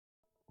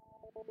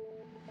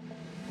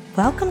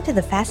Welcome to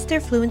the Faster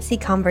Fluency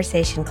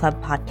Conversation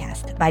Club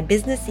podcast by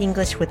Business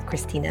English with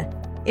Christina.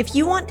 If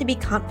you want to be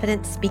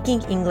confident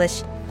speaking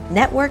English,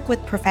 network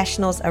with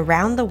professionals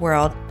around the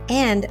world,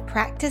 and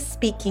practice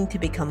speaking to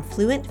become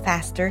fluent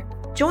faster,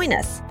 join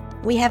us.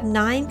 We have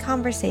 9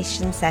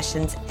 conversation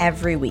sessions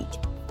every week.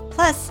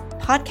 Plus,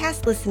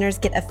 podcast listeners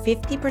get a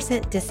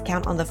 50%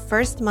 discount on the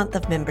first month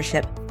of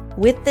membership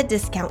with the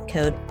discount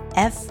code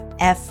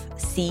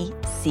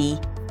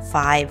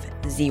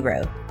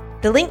FFCC50.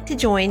 The link to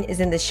join is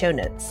in the show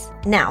notes.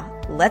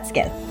 Now, let's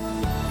go.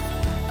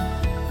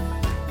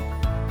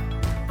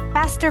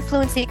 Faster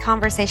Fluency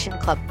Conversation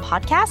Club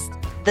podcast,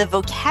 the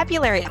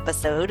vocabulary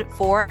episode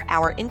for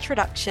our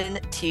introduction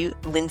to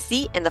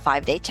Lyndsie and the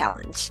 5-Day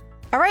Challenge.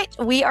 All right,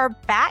 we are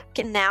back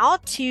now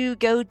to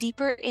go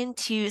deeper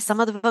into some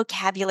of the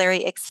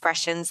vocabulary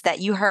expressions that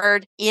you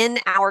heard in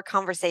our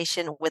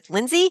conversation with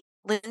Lyndsie.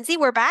 Lyndsie,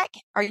 we're back.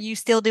 Are you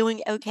still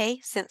doing okay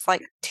since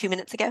like 2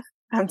 minutes ago?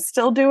 I'm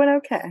still doing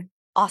okay.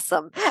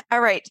 Awesome. All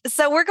right.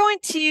 So we're going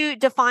to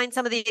define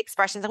some of the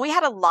expressions, and we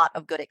had a lot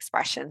of good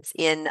expressions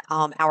in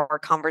our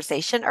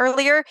conversation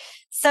earlier.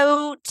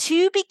 So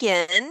to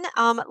begin,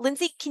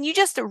 Lyndsie, can you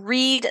just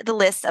read the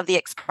list of the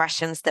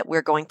expressions that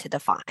we're going to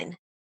define?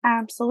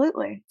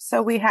 Absolutely.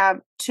 So we have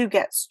to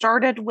get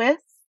started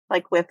with,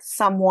 like with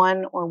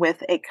someone or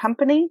with a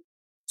company,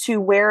 to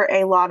wear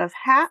a lot of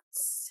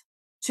hats,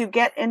 to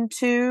get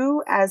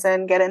into, as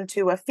in get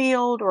into a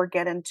field or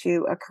get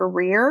into a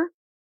career,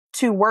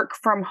 to work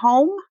from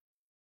home.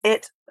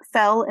 It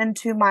fell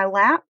into my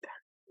lap.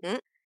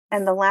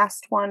 And the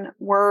last one,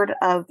 word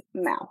of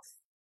mouth.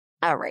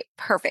 All right,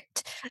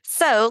 perfect.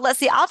 So let's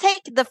see. I'll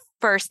take the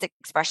first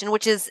expression,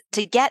 which is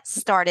to get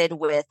started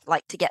with,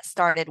 like to get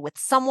started with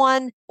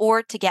someone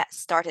or to get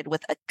started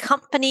with a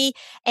company.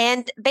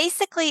 And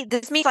basically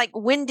this means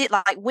when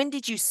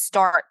did you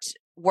start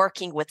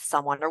working with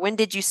someone, or when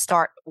did you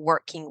start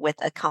working with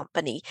a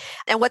company?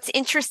 And what's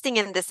interesting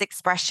in this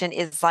expression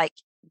is like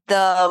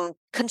the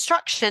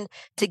construction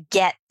to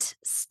get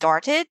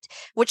started,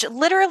 which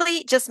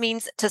literally just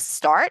means to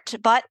start.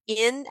 But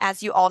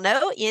as you all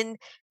know, in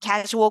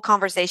casual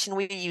conversation,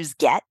 we use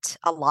get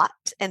a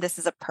lot. And this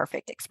is a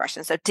perfect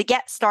expression. So to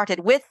get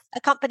started with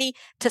a company,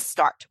 to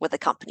start with a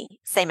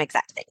company, same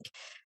exact thing.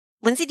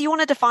 Lyndsie, do you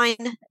want to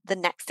define the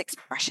next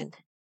expression?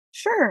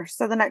 Sure.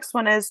 So the next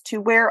one is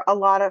to wear a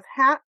lot of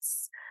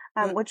hats,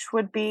 which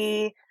would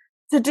be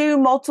to do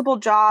multiple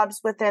jobs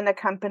within a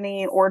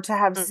company or to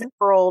have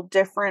several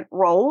different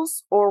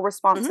roles or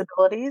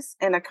responsibilities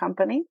in a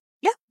company.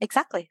 Yeah,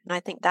 exactly. And I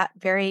think that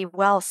very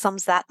well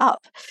sums that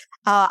up.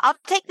 I'll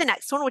take the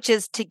next one, which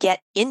is to get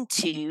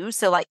into.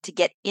 So like to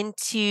get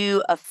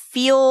into a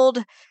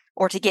field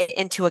or to get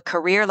into a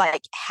career,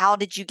 like how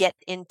did you get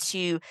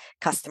into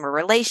customer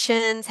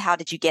relations? How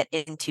did you get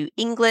into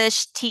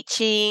English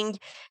teaching,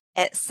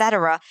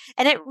 etc.?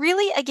 And it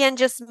really, again,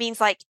 just means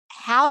like,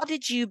 how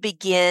did you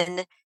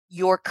begin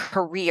your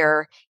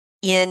career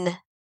in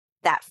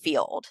that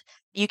field?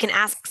 You can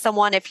ask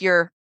someone if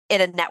you're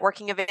at a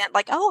networking event,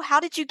 like, oh,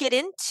 how did you get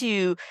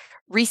into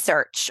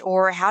research?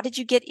 Or how did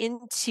you get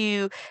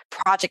into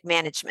project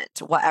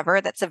management?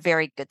 Whatever. That's a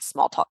very good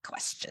small talk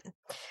question.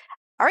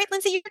 All right,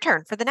 Lyndsie, your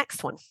turn for the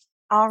next one.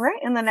 All right.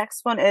 And the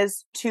next one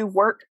is to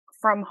work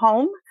from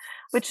home,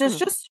 which is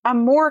just a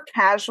more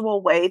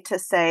casual way to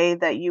say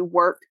that you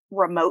work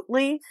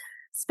remotely,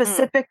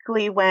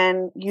 specifically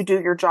when you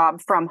do your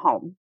job from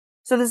home.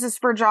 So this is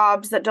for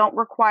jobs that don't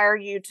require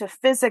you to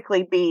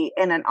physically be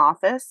in an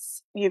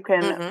office. You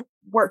can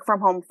work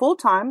from home full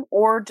time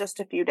or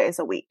just a few days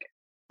a week.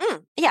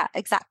 Yeah,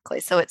 exactly.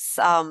 So it's,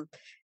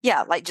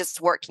 like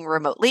just working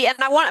remotely. And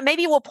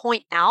maybe we'll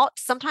point out,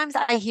 sometimes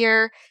I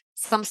hear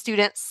some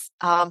students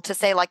to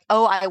say like,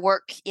 oh, I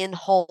work in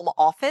home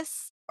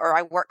office or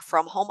I work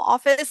from home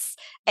office.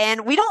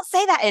 And we don't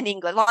say that in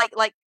English.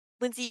 Like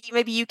Lyndsie,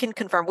 maybe you can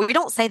confirm. We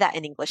don't say that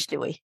in English, do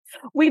we?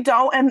 We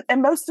don't,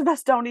 and most of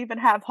us don't even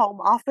have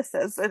home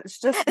offices. It's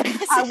just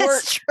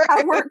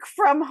I work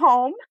from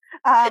home.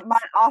 My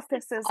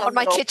office is on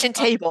my kitchen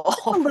table,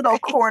 a little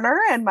corner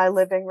in my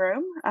living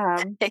room.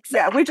 Exactly.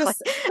 Yeah, we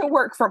just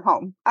work from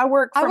home. I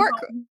work from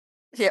home.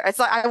 Yeah, it's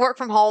like I work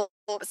from home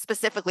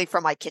specifically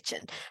from my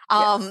kitchen.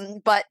 Yes.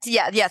 But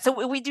yeah.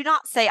 So we do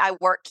not say I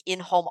work in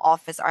home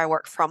office or I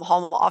work from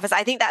home office.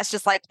 I think that's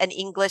just like an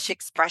English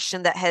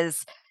expression that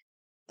has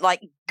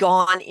like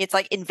gone, it's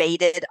like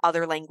invaded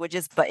other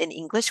languages, but in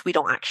English, we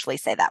don't actually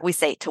say that. We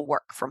say to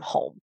work from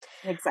home.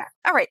 Exactly.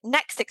 All right,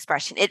 next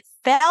expression. It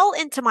fell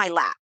into my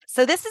lap.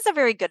 So this is a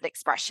very good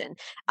expression.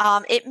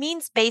 It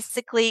means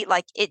basically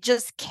like it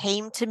just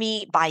came to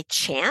me by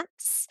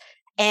chance.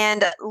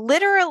 And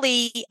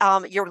literally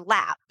your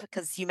lap,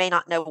 because you may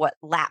not know what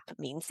lap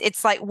means.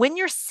 It's like when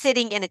you're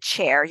sitting in a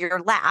chair,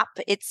 your lap,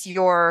 it's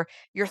your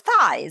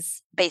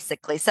thighs,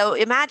 basically. So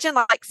imagine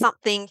like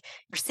something,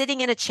 you're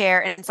sitting in a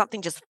chair and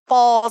something just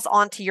falls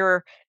onto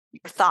your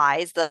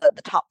thighs, the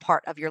top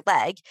part of your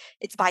leg.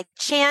 It's by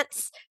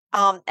chance.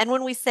 And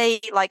when we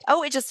say like,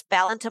 oh, it just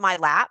fell into my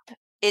lap,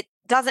 it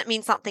doesn't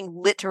mean something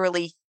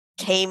literally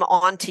came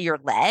onto your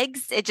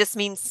legs. It just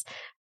means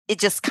it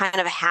just kind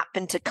of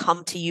happened to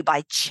come to you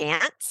by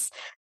chance.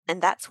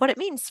 And that's what it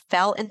means,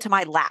 fell into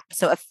my lap.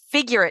 So a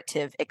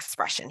figurative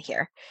expression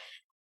here.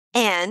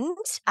 And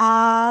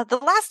the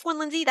last one,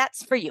 Lyndsie,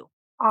 that's for you.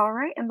 All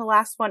right. And the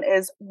last one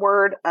is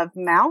word of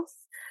mouth,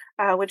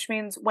 which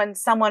means when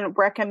someone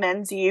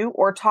recommends you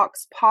or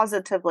talks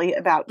positively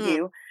about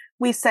you,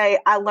 we say,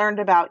 I learned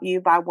about you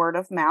by word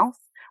of mouth,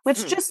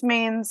 which just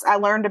means I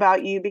learned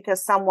about you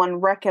because someone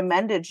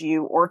recommended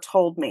you or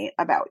told me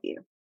about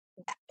you.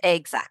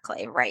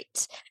 Exactly.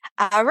 Right.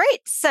 All right.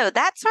 So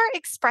that's our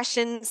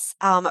expressions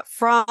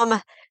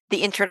from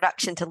the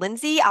introduction to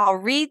Lyndsie. I'll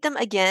read them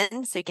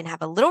again so you can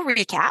have a little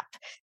recap.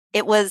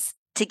 It was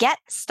to get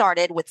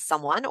started with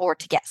someone or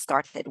to get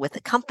started with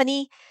a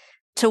company,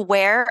 to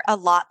wear a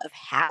lot of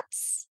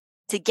hats,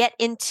 to get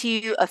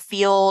into a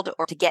field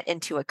or to get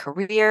into a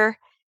career,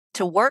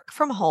 to work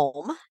from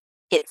home,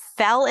 it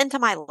fell into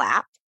my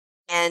lap,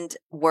 and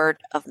word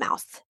of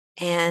mouth.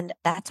 And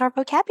that's our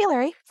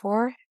vocabulary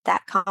for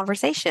that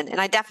conversation.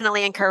 And I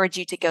definitely encourage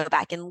you to go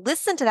back and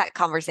listen to that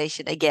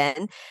conversation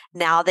again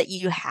now that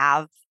you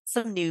have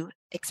some new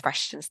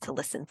expressions to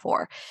listen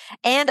for.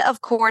 And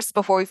of course,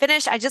 before we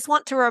finish, I just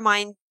want to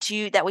remind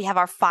you that we have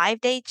our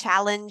 5-day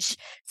challenge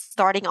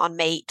starting on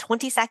May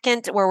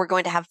 22nd, where we're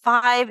going to have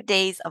 5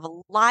 days of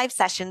live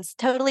sessions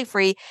totally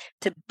free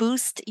to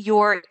boost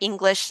your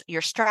English,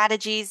 your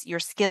strategies, your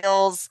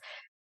skills,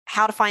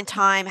 how to find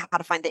time, how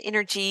to find the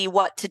energy,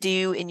 what to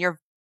do in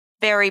your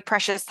very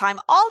precious time,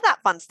 all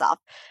that fun stuff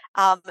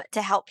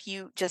to help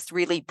you just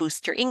really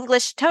boost your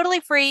English.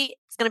 Totally free.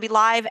 It's going to be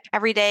live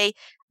every day.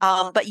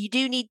 But you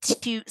do need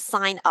to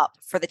sign up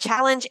for the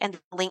challenge, and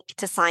the link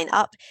to sign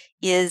up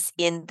is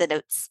in the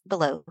notes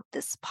below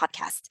this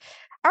podcast.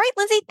 All right,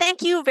 Lyndsie,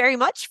 thank you very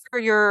much for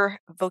your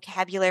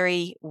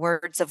vocabulary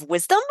words of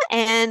wisdom,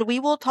 and we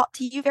will talk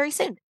to you very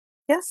soon.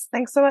 Yes,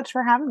 thanks so much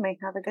for having me.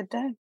 Have a good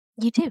day.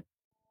 You too.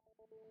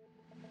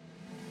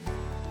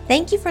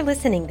 Thank you for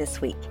listening this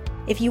week.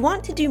 If you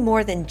want to do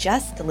more than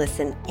just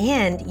listen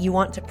and you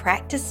want to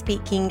practice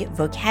speaking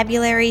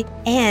vocabulary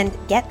and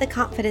get the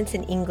confidence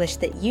in English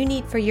that you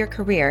need for your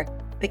career,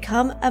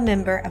 become a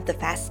member of the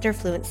Faster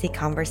Fluency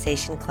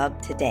Conversation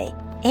Club today.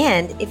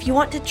 And if you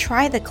want to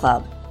try the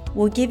club,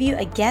 we'll give you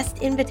a guest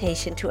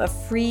invitation to a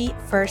free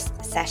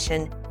first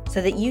session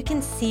so that you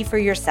can see for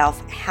yourself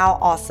how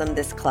awesome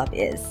this club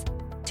is.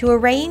 To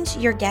arrange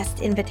your guest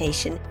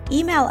invitation,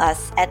 email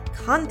us at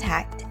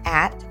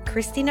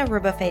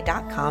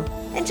contact@ChristinaRebuffet.com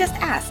and just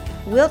ask.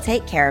 We'll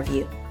take care of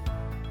you.